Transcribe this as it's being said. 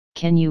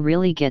Can you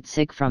really get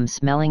sick from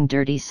smelling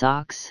dirty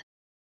socks?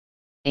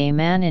 A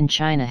man in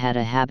China had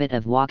a habit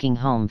of walking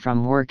home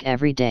from work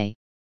every day,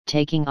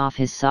 taking off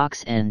his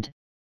socks and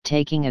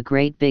taking a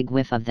great big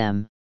whiff of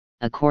them,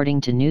 according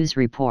to news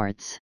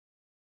reports.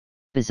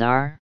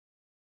 Bizarre?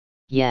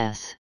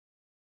 Yes.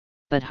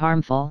 But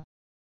harmful?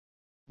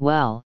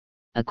 Well,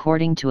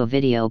 according to a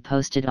video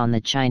posted on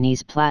the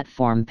Chinese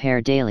platform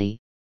Pair Daily,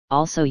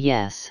 also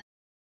yes.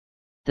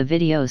 The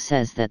video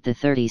says that the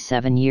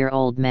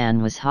 37-year-old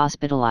man was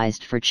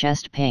hospitalized for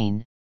chest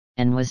pain,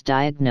 and was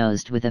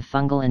diagnosed with a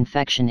fungal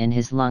infection in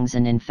his lungs,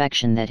 an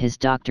infection that his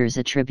doctors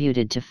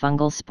attributed to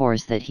fungal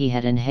spores that he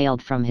had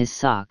inhaled from his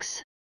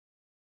socks.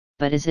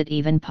 But is it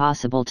even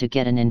possible to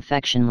get an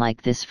infection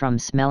like this from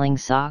smelling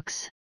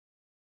socks?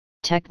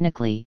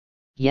 Technically,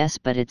 yes,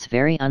 but it's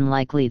very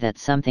unlikely that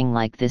something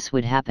like this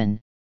would happen,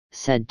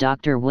 said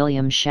Dr.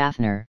 William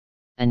Schaffner,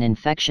 an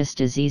infectious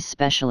disease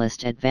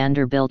specialist at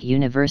Vanderbilt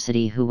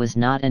University who was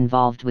not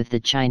involved with the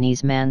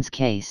Chinese man's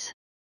case.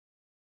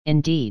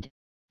 Indeed,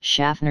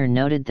 Schaffner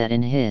noted that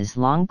in his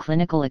long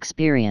clinical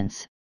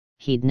experience,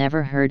 he'd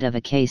never heard of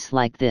a case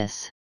like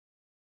this.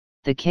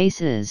 The case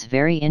is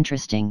very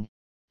interesting,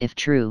 if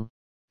true,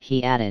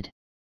 he added.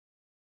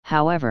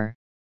 However,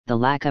 the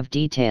lack of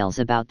details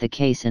about the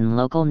case in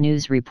local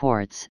news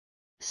reports,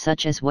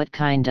 such as what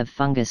kind of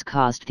fungus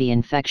caused the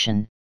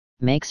infection,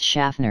 makes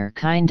Schaffner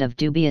kind of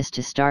dubious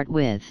to start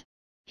with,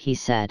 he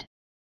said.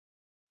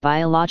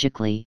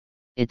 Biologically,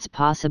 it's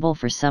possible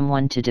for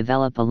someone to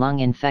develop a lung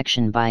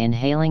infection by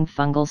inhaling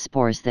fungal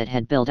spores that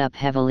had built up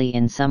heavily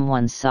in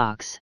someone's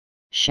socks,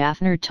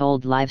 Schaffner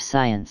told Live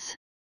Science.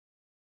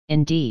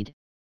 Indeed,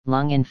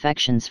 lung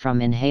infections from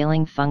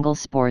inhaling fungal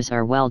spores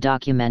are well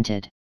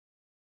documented.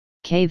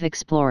 Cave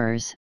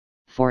explorers,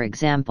 for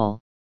example,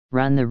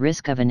 run the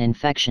risk of an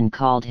infection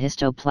called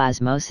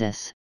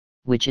histoplasmosis,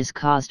 which is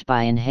caused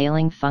by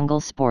inhaling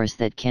fungal spores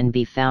that can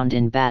be found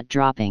in bat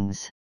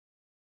droppings.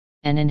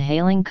 And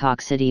inhaling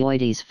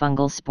coccidioides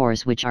fungal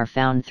spores which are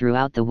found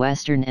throughout the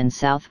western and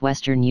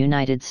southwestern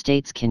United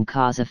States can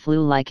cause a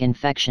flu-like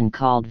infection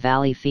called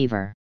valley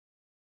fever.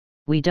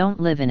 We don't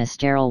live in a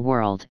sterile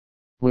world,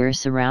 we're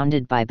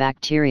surrounded by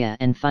bacteria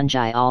and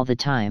fungi all the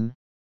time,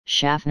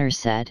 Schaffner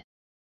said.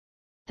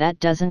 That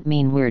doesn't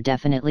mean we're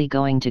definitely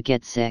going to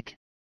get sick,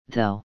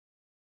 though.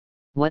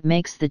 What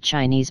makes the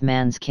Chinese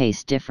man's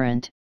case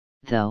different,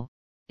 though,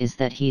 is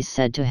that he's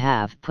said to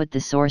have put the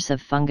source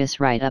of fungus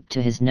right up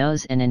to his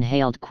nose and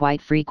inhaled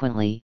quite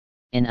frequently,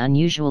 in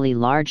unusually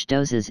large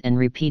doses and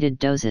repeated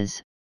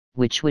doses,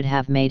 which would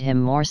have made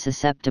him more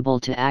susceptible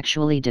to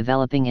actually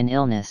developing an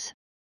illness,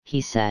 he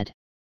said.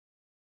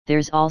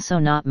 There's also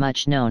not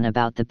much known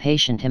about the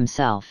patient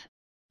himself,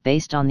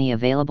 based on the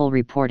available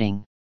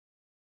reporting.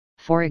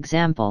 For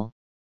example,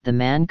 the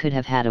man could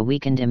have had a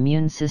weakened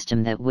immune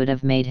system that would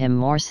have made him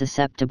more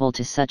susceptible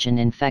to such an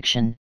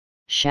infection,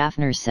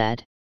 Schaffner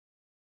said.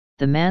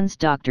 The man's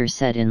doctor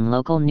said in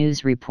local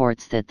news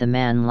reports that the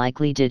man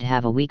likely did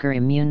have a weaker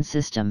immune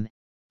system,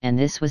 and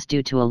this was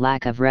due to a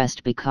lack of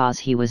rest because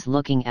he was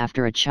looking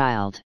after a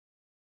child.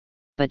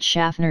 But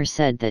Schaffner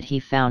said that he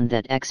found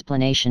that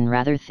explanation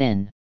rather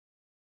thin.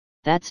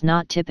 That's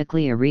not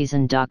typically a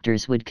reason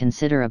doctors would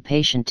consider a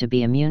patient to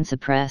be immune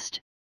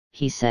suppressed,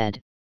 he said,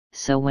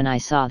 so when I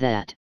saw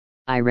that,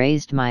 I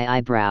raised my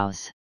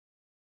eyebrows.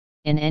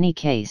 In any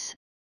case,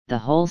 the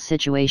whole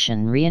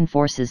situation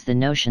reinforces the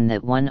notion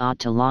that one ought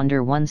to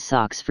launder one's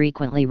socks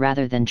frequently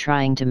rather than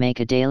trying to make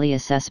a daily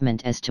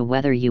assessment as to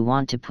whether you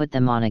want to put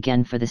them on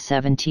again for the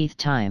 17th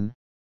time,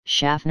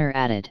 Schaffner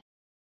added.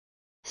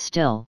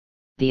 Still,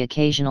 the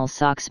occasional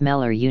sock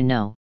smeller,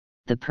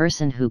 the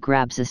person who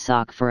grabs a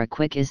sock for a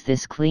quick "is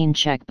this clean"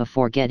 check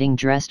before getting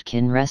dressed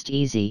can rest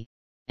easy,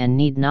 and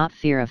need not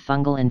fear a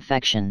fungal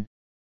infection.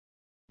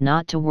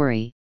 Not to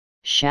worry,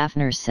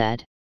 Schaffner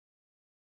said.